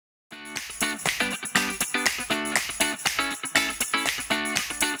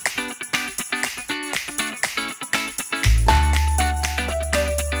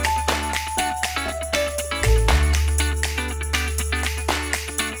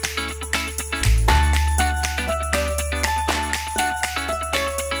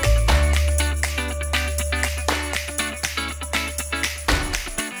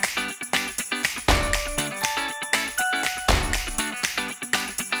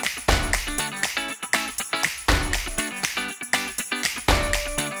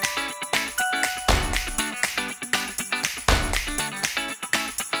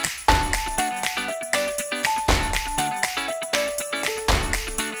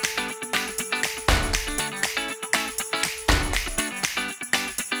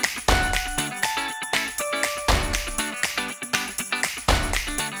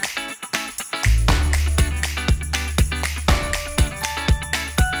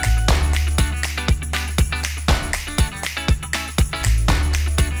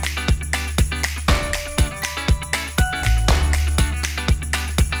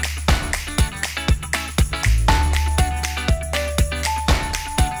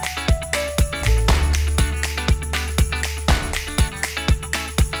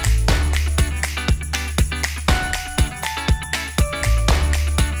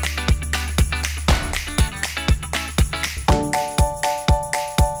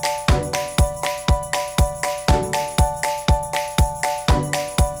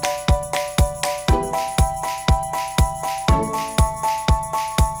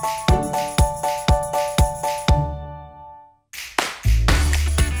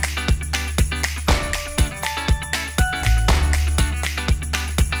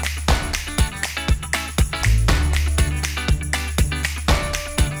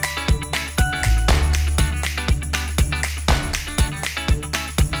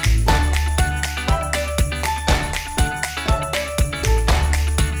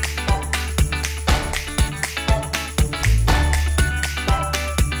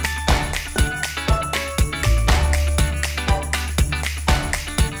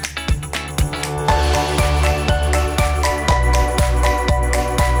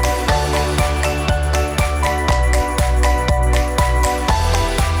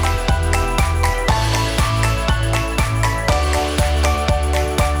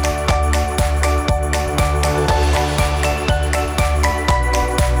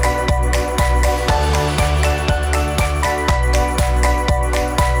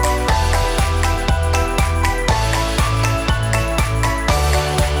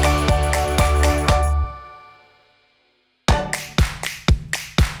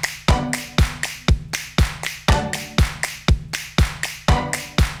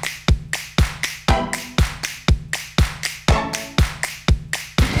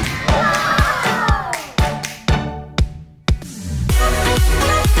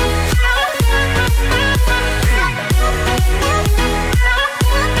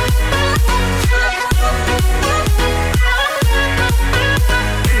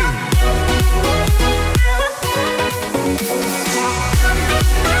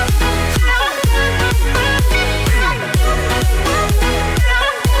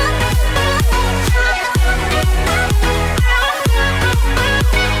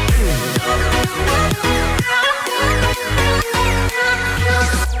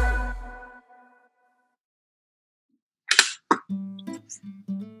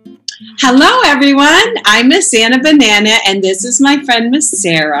Hello, everyone. I'm Miss Anna Banana, and this is my friend, Miss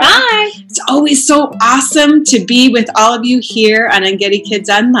Sarah. Hi. It's always so awesome to be with all of you here on Engedi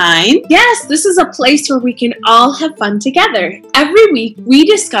Kids Online. Yes, this is a place where we can all have fun together. Every week, we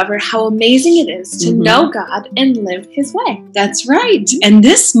discover how amazing it is to know God and live His way. That's right. And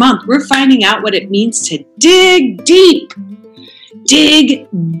this month, we're finding out what it means to dig deep. Dig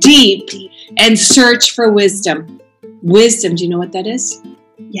deep and search for wisdom. Wisdom, do you know what that is?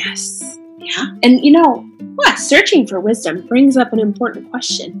 Yes. Yeah. And you know what? Searching for wisdom brings up an important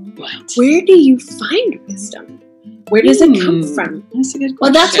question. What? Where do you find wisdom? Where does it come from? That's a good question.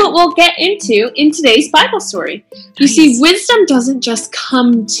 Well, that's what we'll get into in today's Bible story. You see, wisdom doesn't just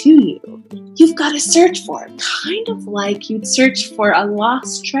come to you. You've got to search for it. Kind of like you'd search for a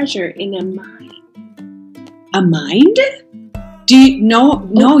lost treasure in a mine. A mind? Do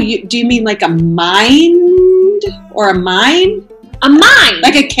you do you mean like a mind or a mine? A mine.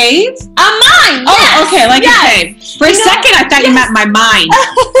 Like a cave? A mine. Oh, yes. okay, like yes. a cave. For a second, I thought you meant my mind.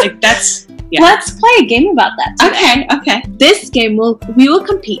 Like that's. Yeah. Let's play a game about that today. Okay. This game we will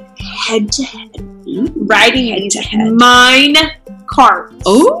compete head to head, riding these mine carts.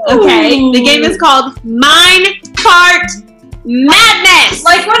 Oh. Okay. The game is called Mine Cart Madness.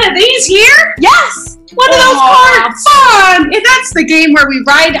 Like one of these here? Yes. One of those carts. Fun! And that's the game where we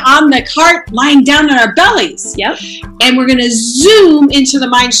ride on the cart lying down on our bellies. Yep. And we're going to zoom into the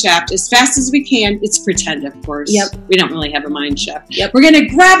mine shaft as fast as we can. It's pretend, of course. Yep. We don't really have a mine shaft. Yep. We're going to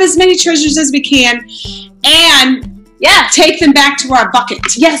grab as many treasures as we can and take them back to our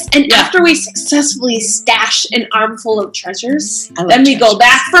bucket. Yes, and after we successfully stash an armful of treasures, then we go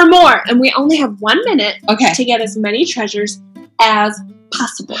back for more. And we only have 1 minute to get as many treasures as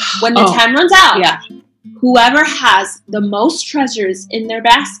possible. When the time runs out, whoever has the most treasures in their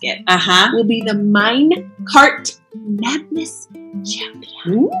basket will be the Mine Cart Madness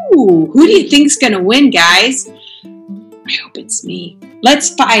champion. Ooh, who do you think's gonna win, guys? I hope it's me.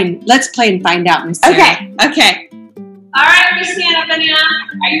 Let's play and find out, Miss Sarah. Okay. All right, Miss Anna Banana,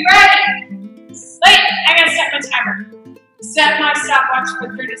 are you ready? Wait, I gotta set my timer. Set my stopwatch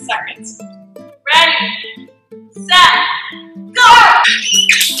for 30 seconds. Ready, set, go!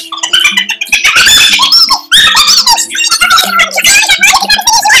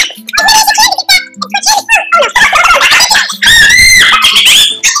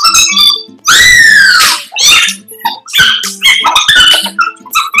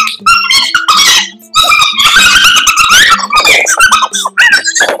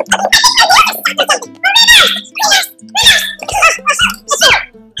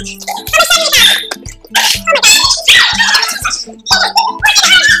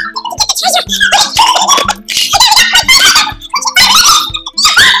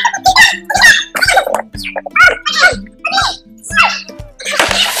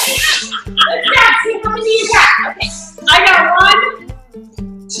 I got 1,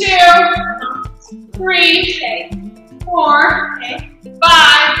 2, 3, 4,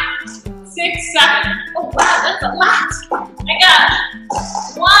 5, 6, 7. Oh wow, that's a lot. I got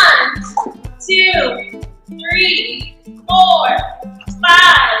 1, 2, 3, 4, 5,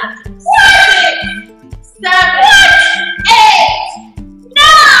 6, 7, 8, 9,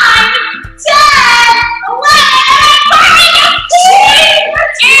 10, 11, 12,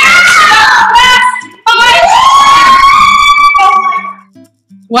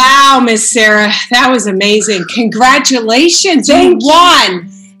 Wow, Miss Sarah, that was amazing. Congratulations, you won.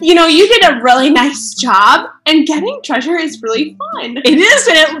 You know, you did a really nice job, and getting treasure is really fun. It is,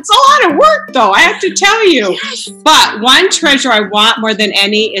 and it's a lot of work, though, I have to tell you. Yes. But one treasure I want more than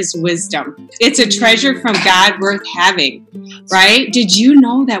any is wisdom. It's a treasure from God worth having, right? Did you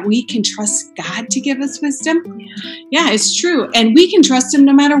know that we can trust God to give us wisdom? Yeah, it's true, and we can trust Him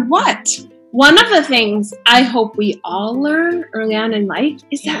no matter what. One of the things I hope we all learn early on in life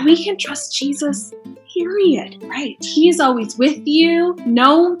is that we can trust Jesus, period. Right. He is always with you,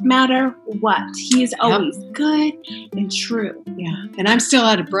 no matter what. He is always good and true. Yeah, and I'm still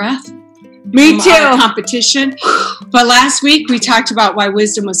out of breath. Me too. Competition. But last week we talked about why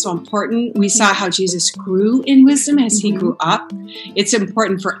wisdom was so important. We saw how Jesus grew in wisdom as He grew up. It's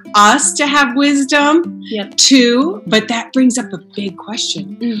important for us to have wisdom too, but that brings up a big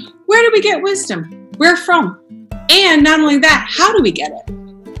question. Where do we get wisdom? Where from? And not only that, how do we get it?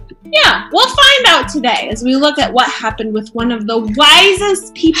 Yeah, we'll find out today as we look at what happened with one of the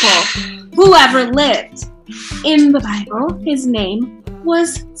wisest people who ever lived. In the Bible, his name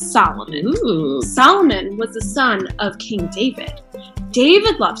was Solomon. Ooh. Solomon was the son of King David.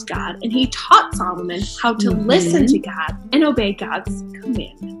 David loved God, and he taught Solomon how to listen to God and obey God's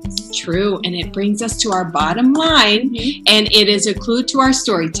commandments. True, and it brings us to our bottom line, and it is a clue to our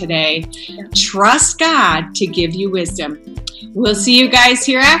story today. Yeah. Trust God to give you wisdom. We'll see you guys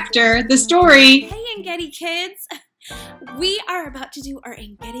here after the story. Hey, Engedi kids! We are about to do our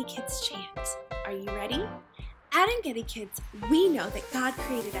Engedi Kids chant. Are you ready? At Engedi Kids, we know that God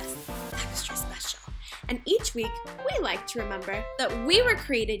created us extra special. And each week, we like to remember that we were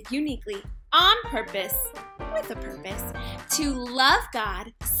created uniquely on purpose, with a purpose, to love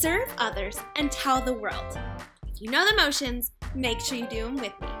God, serve others, and tell the world. If you know the motions, make sure you do them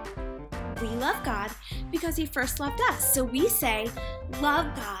with me. We love God because He first loved us. So we say, love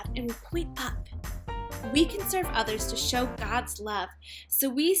God, and we point up. We can serve others to show God's love. So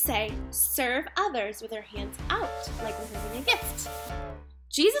we say, serve others with our hands out, like we're giving a gift.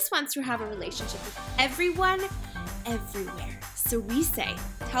 Jesus wants to have a relationship with everyone, everywhere. So we say,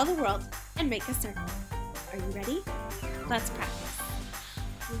 tell the world and make a circle. Are you ready? Let's practice.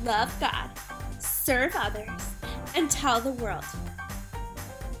 Love God, serve others, and tell the world.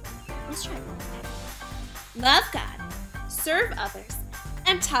 Let's try it one more time. Love God, serve others,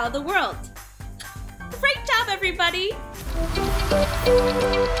 and tell the world. Great job, everybody!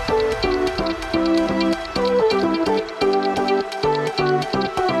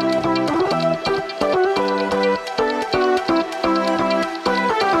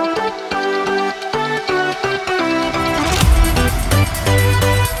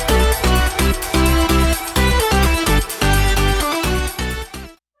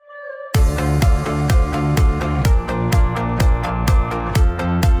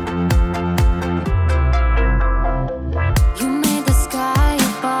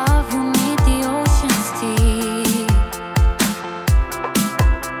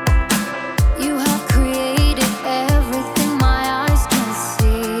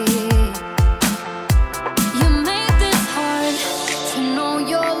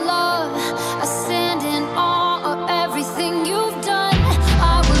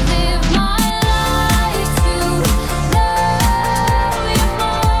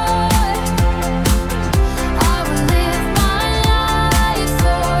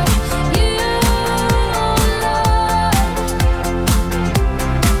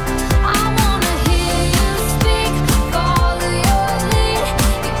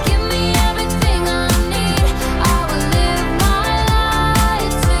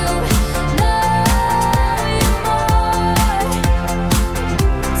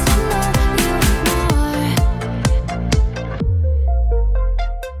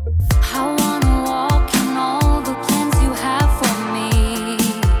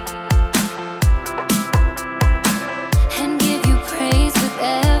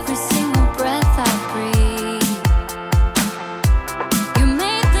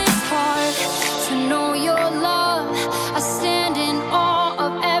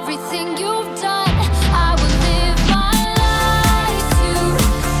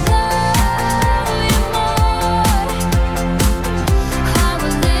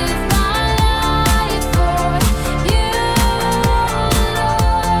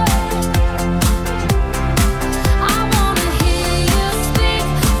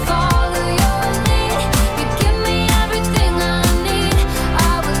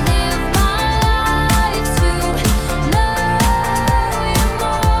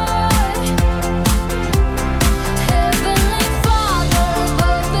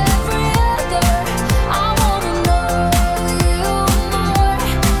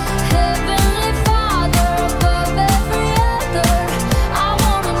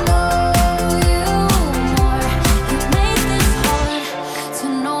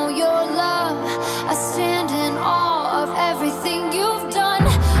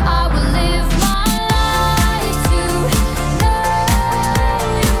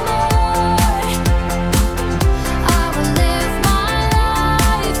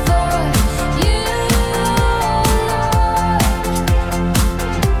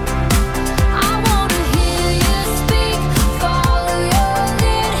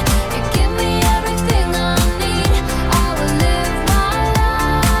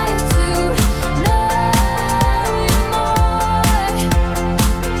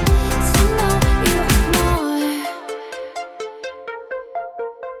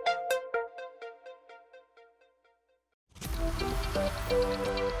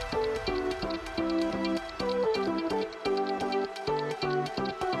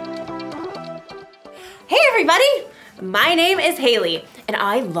 Hey everybody! My name is Haley, and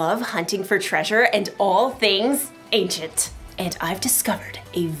I love hunting for treasure and all things ancient. and I've discovered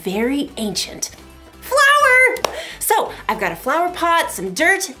a very ancient flower. So I've got a flower pot, some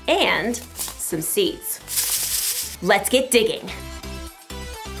dirt, and some seeds. Let's get digging.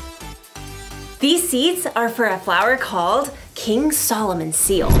 These seeds are for a flower called King Solomon's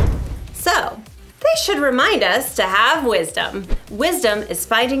seal. So they should remind us to have wisdom. Wisdom is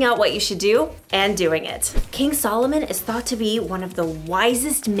finding out what you should do and doing it. King Solomon is thought to be one of the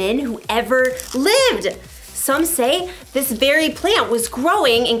wisest men who ever lived. Some say this very plant was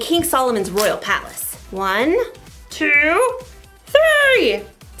growing in King Solomon's royal palace. 1, 2, 3.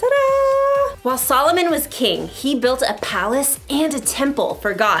 Ta-da! While Solomon was king, he built a palace and a temple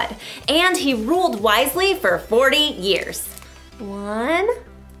for God, and he ruled wisely for 40 years. 1,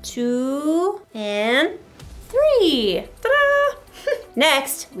 2, and 3. Ta-da!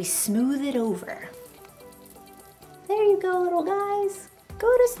 Next, we smooth it over. There you go, little guys.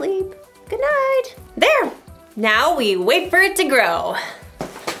 Go to sleep. Good night. There. Now we wait for it to grow.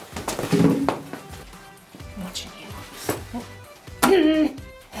 I'm watching you.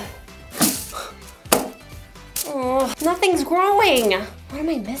 Oh, nothing's growing. What am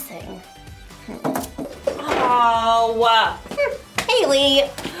I missing? Oh, Haley,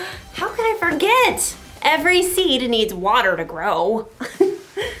 how could I forget? Every seed needs water to grow.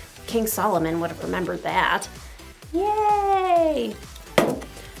 King Solomon would have remembered that. Yay!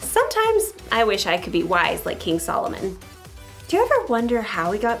 Sometimes I wish I could be wise like King Solomon. Do you ever wonder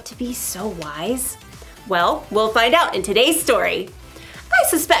how he got to be so wise? Well, we'll find out in today's story. I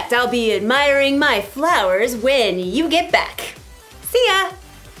suspect I'll be admiring my flowers when you get back. See ya!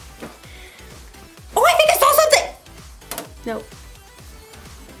 Oh, I think I saw something! Nope.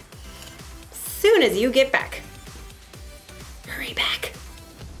 Soon as you get back. Hurry back.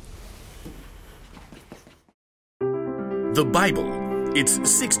 The Bible. It's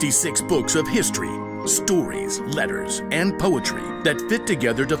 66 books of history, stories, letters, and poetry that fit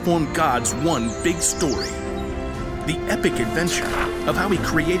together to form God's one big story. The epic adventure of how He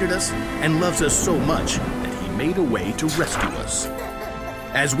created us and loves us so much that He made a way to rescue us.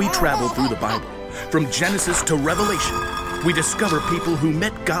 As we travel through the Bible, from Genesis to Revelation, we discover people who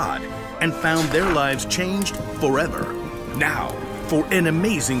met God and found their lives changed forever. Now, for an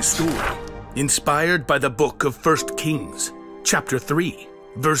amazing story, inspired by the book of 1 Kings, chapter 3,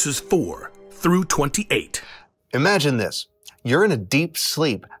 verses 4 through 28. Imagine this. You're in a deep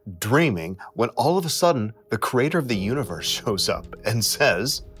sleep, dreaming, when all of a sudden, the creator of the universe shows up and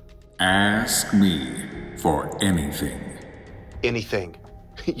says, "Ask me for anything." Anything.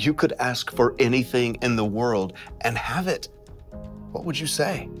 You could ask for anything in the world and have it. What would you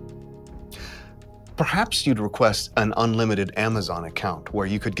say? Perhaps you'd request an unlimited Amazon account where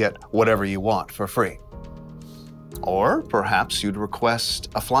you could get whatever you want for free. Or perhaps you'd request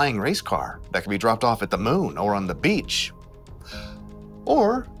a flying race car that could be dropped off at the moon or on the beach.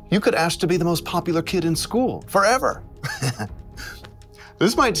 Or you could ask to be the most popular kid in school forever.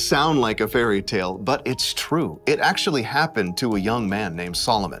 This might sound like a fairy tale, but it's true. It actually happened to a young man named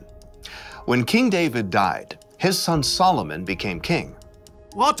Solomon. When King David died, his son Solomon became king.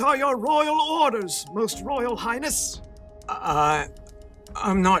 What are your royal orders, Most Royal Highness?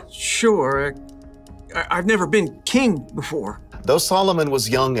 I'm not sure. I've never been king before. Though Solomon was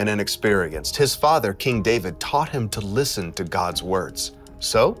young and inexperienced, his father, King David, taught him to listen to God's words.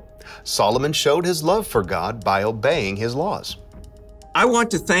 So, Solomon showed his love for God by obeying his laws. I want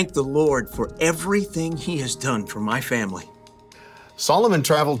to thank the Lord for everything He has done for my family. Solomon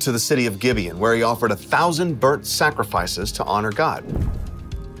traveled to the city of Gibeon, where he offered 1,000 burnt sacrifices to honor God.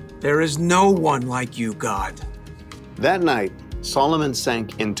 There is no one like you, God. That night, Solomon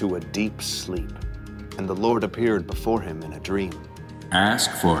sank into a deep sleep, and the Lord appeared before him in a dream.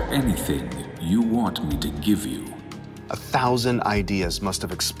 "Ask for anything you want me to give you." 1,000 ideas must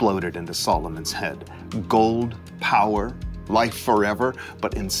have exploded into Solomon's head. Gold, power, life forever.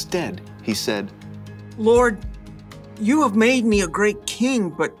 But instead, he said, Lord, you have made me a great king,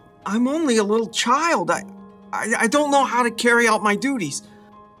 but I'm only a little child. I don't know how to carry out my duties.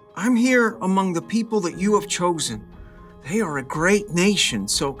 I'm here among the people that you have chosen. They are a great nation,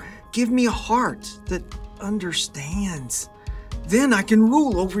 so give me a heart that understands. Then I can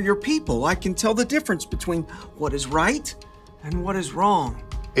rule over your people. I can tell the difference between what is right and what is wrong.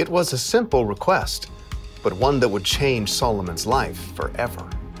 It was a simple request, but one that would change Solomon's life forever.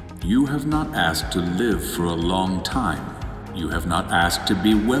 You have not asked to live for a long time. You have not asked to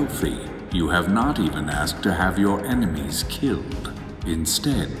be wealthy. You have not even asked to have your enemies killed.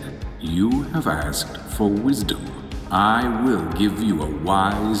 Instead, you have asked for wisdom. I will give you a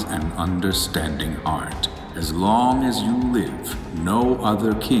wise and understanding heart. As long as you live, no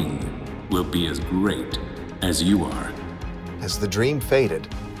other king will be as great as you are. As the dream faded,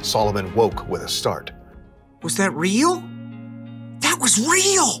 Solomon woke with a start. Was that real? That was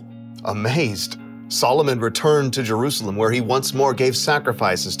real! Amazed, Solomon returned to Jerusalem, where he once more gave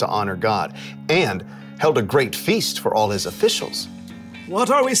sacrifices to honor God and held a great feast for all his officials. What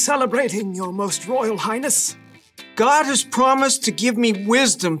are we celebrating, Your Most Royal Highness? God has promised to give me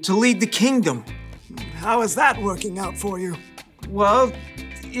wisdom to lead the kingdom. How is that working out for you? Well,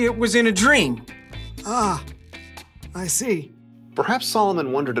 it was in a dream. Ah, I see. Perhaps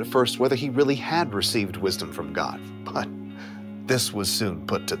Solomon wondered at first whether he really had received wisdom from God, but this was soon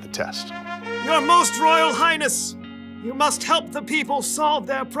put to the test. Your Most Royal Highness, you must help the people solve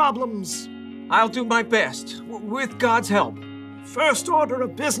their problems. I'll do my best, with God's help. First order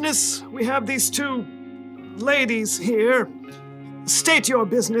of business, we have these two ladies here. State your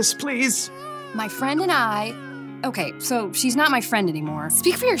business, please. My friend and I... Okay, so she's not my friend anymore.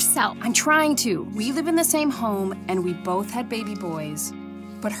 Speak for yourself. I'm trying to. We live in the same home, and we both had baby boys.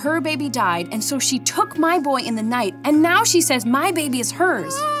 But her baby died, and so she took my boy in the night, and now she says my baby is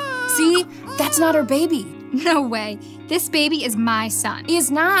hers. See? That's not her baby. No way. This baby is my son.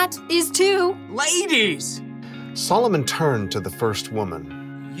 Is not. Is too. Ladies! Solomon turned to the first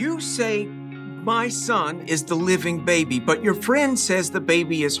woman. You say my son is the living baby, but your friend says the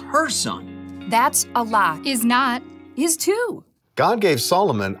baby is her son. That's a lie. Is not. Is too. God gave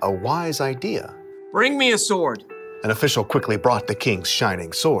Solomon a wise idea. Bring me a sword. An official quickly brought the king's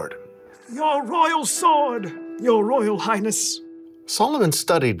shining sword. Your royal sword, Your Royal Highness. Solomon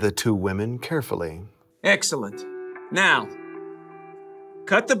studied the two women carefully. Excellent. Now,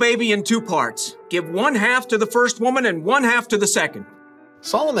 cut the baby in two parts. Give one half to the first woman and one half to the second.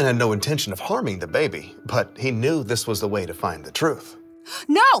 Solomon had no intention of harming the baby, but he knew this was the way to find the truth.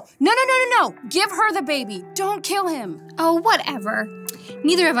 No! Give her the baby. Don't kill him. Oh, whatever.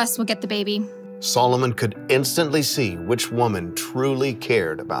 Neither of us will get the baby. Solomon could instantly see which woman truly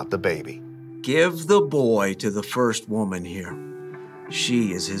cared about the baby. Give the boy to the first woman here.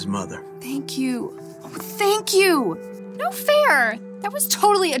 She is his mother. Thank you. Oh, thank you. No fair. That was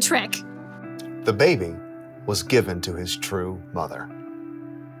totally a trick. The baby was given to his true mother.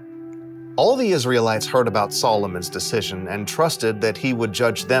 All the Israelites heard about Solomon's decision and trusted that he would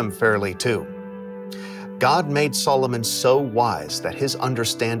judge them fairly too. God made Solomon so wise that his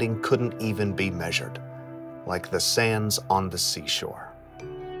understanding couldn't even be measured, like the sands on the seashore.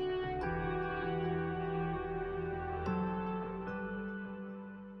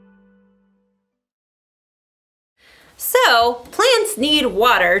 So, plants need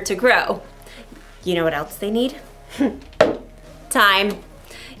water to grow. You know what else they need? Time.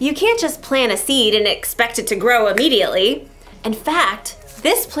 You can't just plant a seed and expect it to grow immediately. In fact,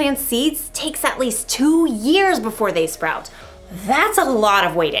 this plant's seeds takes at least 2 years before they sprout. That's a lot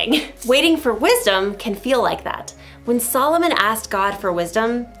of waiting. Waiting for wisdom can feel like that. When Solomon asked God for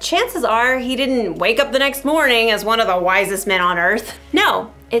wisdom, chances are he didn't wake up the next morning as one of the wisest men on earth.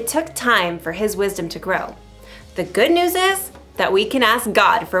 No, it took time for his wisdom to grow. The good news is that we can ask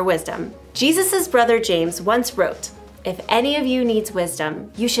God for wisdom. Jesus' brother James once wrote, "If any of you needs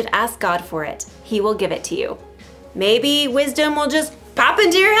wisdom, you should ask God for it. He will give it to you." Maybe wisdom will just pop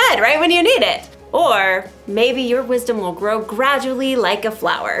into your head right when you need it. Or maybe your wisdom will grow gradually like a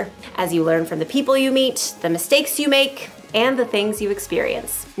flower as you learn from the people you meet, the mistakes you make, and the things you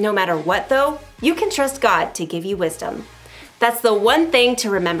experience. No matter what though, you can trust God to give you wisdom. That's the one thing to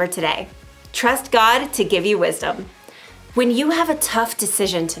remember today. Trust God to give you wisdom. When you have a tough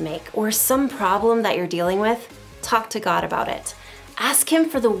decision to make or some problem that you're dealing with, talk to God about it. Ask Him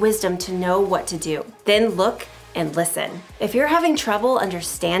for the wisdom to know what to do. Then look and listen. If you're having trouble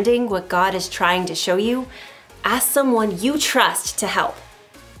understanding what God is trying to show you, ask someone you trust to help.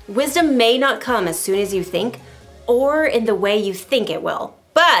 Wisdom may not come as soon as you think or in the way you think it will,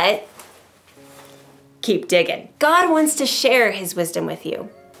 but keep digging. God wants to share His wisdom with you.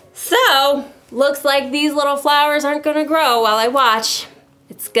 So, looks like these little flowers aren't gonna grow while I watch.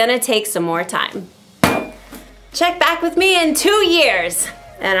 It's gonna take some more time. Check back with me in 2 years,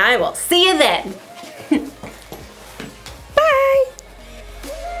 and I will see you then. Bye!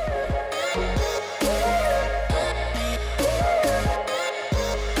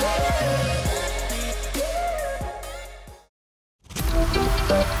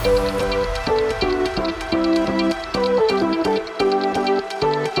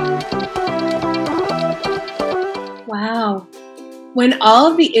 Wow. When all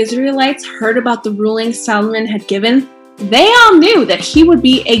of the Israelites heard about the ruling Solomon had given, they all knew that he would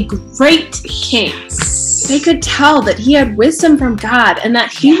be a great king. They could tell that he had wisdom from God and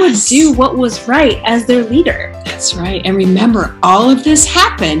that he would do what was right as their leader. That's right. And remember, all of this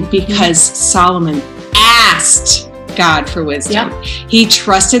happened because Solomon asked God for wisdom. Yep. He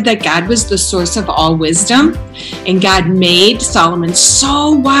trusted that God was the source of all wisdom, and God made Solomon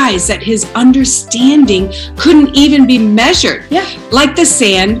so wise that his understanding couldn't even be measured, like the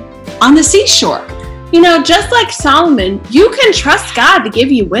sand on the seashore. You know, just like Solomon, you can trust God to give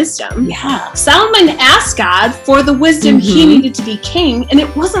you wisdom. Yeah. Solomon asked God for the wisdom he needed to be king, and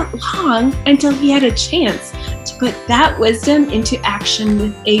it wasn't long until he had a chance to put that wisdom into action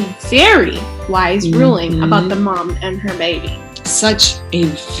with a very wise ruling about the mom and her baby. Such a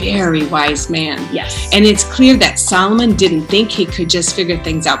very wise man. Yes. And it's clear that Solomon didn't think he could just figure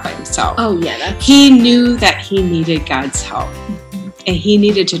things out by himself. Oh, yeah. He knew that he needed God's help. And he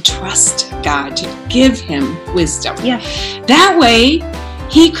needed to trust God to give him wisdom. Yeah. That way,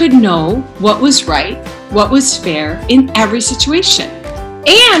 he could know what was right, what was fair in every situation.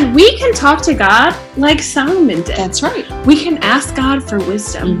 And we can talk to God like Solomon did. That's right. We can ask God for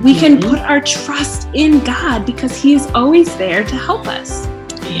wisdom. We can put our trust in God because he is always there to help us.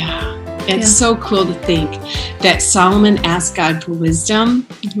 Yeah. It's so cool to think that Solomon asked God for wisdom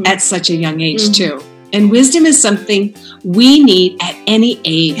at such a young age, too. And wisdom is something we need at any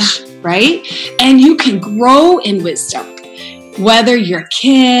age, right? And you can grow in wisdom, whether you're a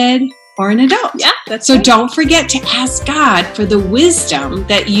kid or an adult. Yeah, that's so right. Don't forget to ask God for the wisdom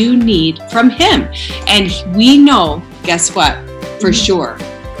that you need from him. And we know, guess what? For sure,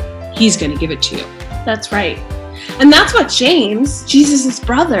 he's going to give it to you. That's right. And that's what James, Jesus'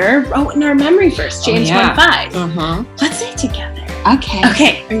 brother, wrote in our memory verse, James 1:5. Let's say it together. Okay.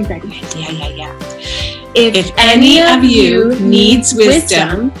 Okay, are you ready? Yeah. If any of you needs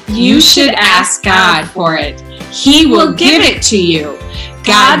wisdom, you should ask God for it. He will give it to you.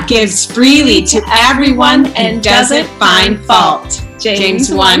 God gives freely to everyone and doesn't find fault. James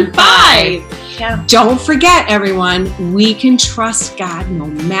 1:5. Yeah. Don't forget, everyone, we can trust God no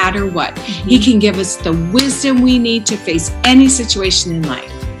matter what. He can give us the wisdom we need to face any situation in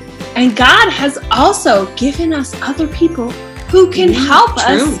life. And God has also given us other people who can help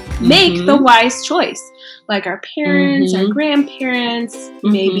us make the wise choice. Like our parents, our grandparents,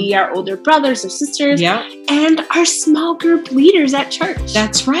 maybe our older brothers or sisters, and our small group leaders at church.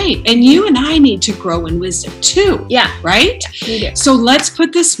 That's right. And you and I need to grow in wisdom too. Yeah. Right? We do. So let's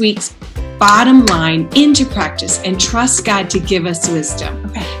put this week's bottom line into practice and trust God to give us wisdom.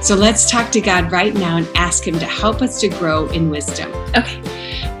 Okay. So let's talk to God right now and ask him to help us to grow in wisdom. Okay.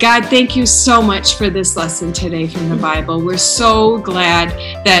 God, thank you so much for this lesson today from the Bible. We're so glad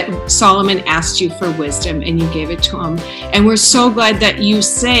that Solomon asked you for wisdom and you gave it to him. And we're so glad that you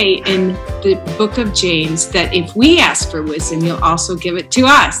say in the book of James that if we ask for wisdom, you'll also give it to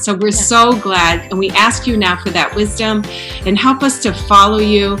us. So we're so glad. And we ask you now for that wisdom and help us to follow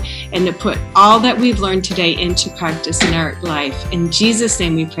you and to put all that we've learned today into practice in our life. In Jesus'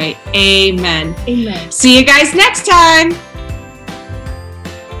 name we pray. Amen. Amen. See you guys next time.